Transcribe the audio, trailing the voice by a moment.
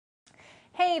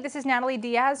Hey, this is Natalie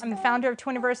Diaz. I'm the founder of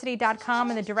Twiniversity.com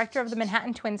and the director of the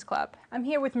Manhattan Twins Club. I'm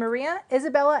here with Maria,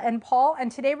 Isabella, and Paul, and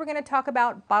today we're going to talk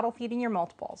about bottle feeding your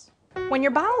multiples. When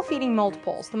you're bottle feeding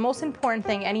multiples, the most important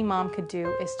thing any mom could do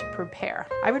is to prepare.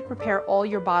 I would prepare all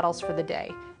your bottles for the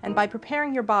day. And by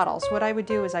preparing your bottles, what I would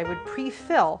do is I would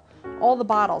pre-fill all the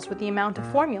bottles with the amount of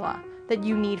formula that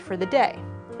you need for the day.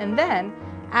 And then,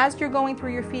 as you're going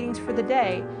through your feedings for the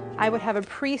day, I would have a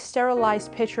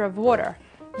pre-sterilized pitcher of water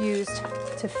used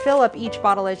to fill up each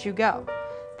bottle as you go.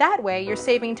 That way you're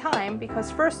saving time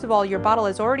because first of all your bottle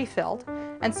is already filled,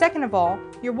 and second of all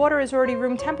your water is already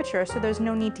room temperature, so there's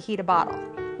no need to heat a bottle.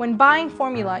 When buying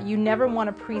formula, you never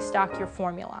want to pre-stock your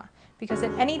formula because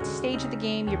at any stage of the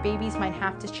game your babies might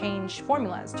have to change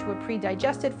formulas to a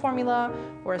pre-digested formula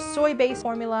or a soy-based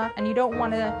formula, and you don't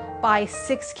want to buy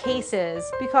 6 cases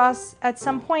because at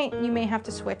some point you may have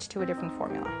to switch to a different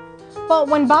formula. Well,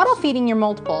 when bottle feeding your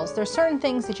multiples, there's certain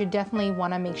things that you definitely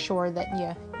want to make sure that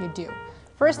you do.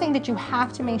 First thing that you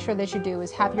have to make sure that you do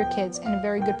is have your kids in a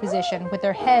very good position with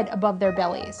their head above their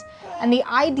bellies. And the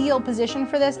ideal position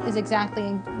for this is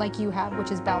exactly like you have,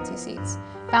 which is bouncy seats.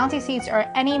 Bouncy seats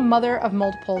are any mother of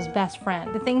multiples' best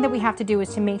friend. The thing that we have to do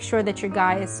is to make sure that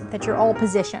you're all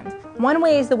positioned. One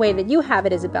way is the way that you have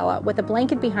it, Isabella, with a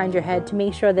blanket behind your head to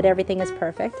make sure that everything is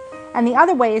perfect. And the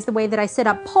other way is the way that I sit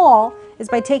up Paul, is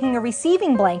by taking a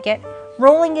receiving blanket,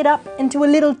 rolling it up into a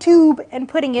little tube and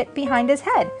putting it behind his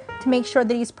head to make sure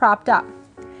that he's propped up.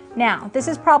 Now, this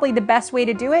is probably the best way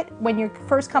to do it when you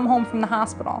first come home from the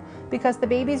hospital because the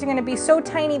babies are going to be so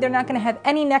tiny they're not going to have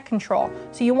any neck control.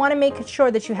 So you want to make sure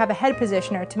that you have a head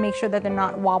positioner to make sure that they're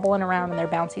not wobbling around in their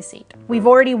bouncy seat. We've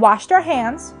already washed our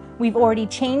hands, we've already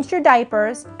changed your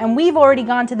diapers, and we've already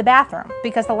gone to the bathroom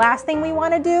because the last thing we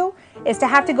want to do is to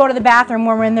have to go to the bathroom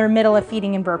when we're in the middle of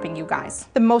feeding and burping, you guys.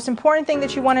 The most important thing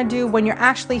that you want to do when you're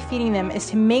actually feeding them is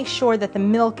to make sure that the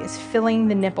milk is filling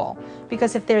the nipple.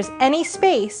 Because if there's any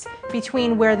space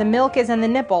between where the milk is and the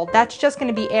nipple, that's just going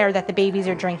to be air that the babies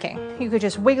are drinking. You could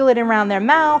just wiggle it around their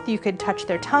mouth, you could touch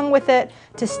their tongue with it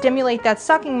to stimulate that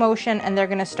sucking motion, and they're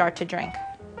going to start to drink.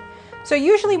 So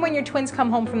usually when your twins come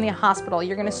home from the hospital,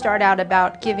 you're going to start out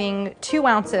about giving 2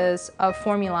 ounces of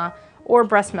formula or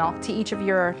breast milk to each of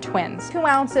your twins. 2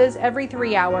 ounces every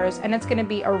 3 hours, and it's going to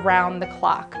be around the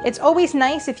clock. It's always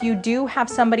nice if you do have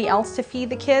somebody else to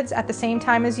feed the kids at the same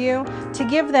time as you, to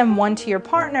give them 1 to your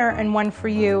partner and 1 for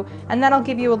you, and that'll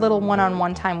give you a little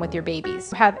one-on-one time with your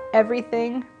babies. Have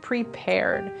everything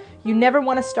prepared. You never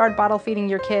want to start bottle feeding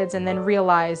your kids and then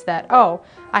realize that, oh,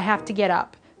 I have to get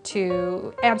up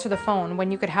to answer the phone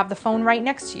when you could have the phone right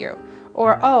next to you.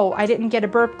 Or, oh, I didn't get a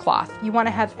burp cloth. You want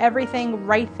to have everything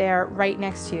right there, right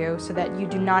next to you, so that you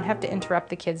do not have to interrupt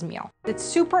the kids' meal. It's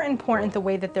super important the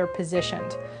way that they're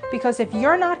positioned, because if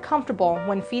you're not comfortable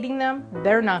when feeding them,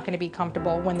 they're not going to be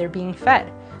comfortable when they're being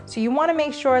fed. So you want to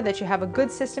make sure that you have a good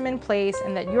system in place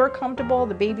and that you're comfortable,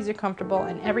 the babies are comfortable,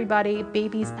 and everybody,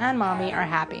 babies and mommy, are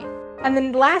happy. And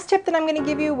then the last tip that I'm going to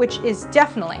give you, which is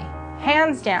definitely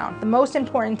hands down, the most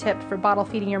important tip for bottle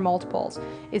feeding your multiples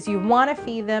is you want to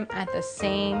feed them at the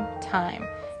same time.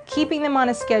 Keeping them on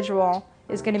a schedule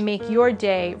is going to make your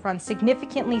day run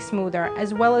significantly smoother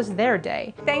as well as their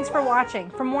day. Thanks for watching.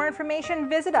 For more information,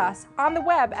 visit us on the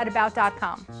web at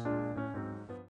about.com.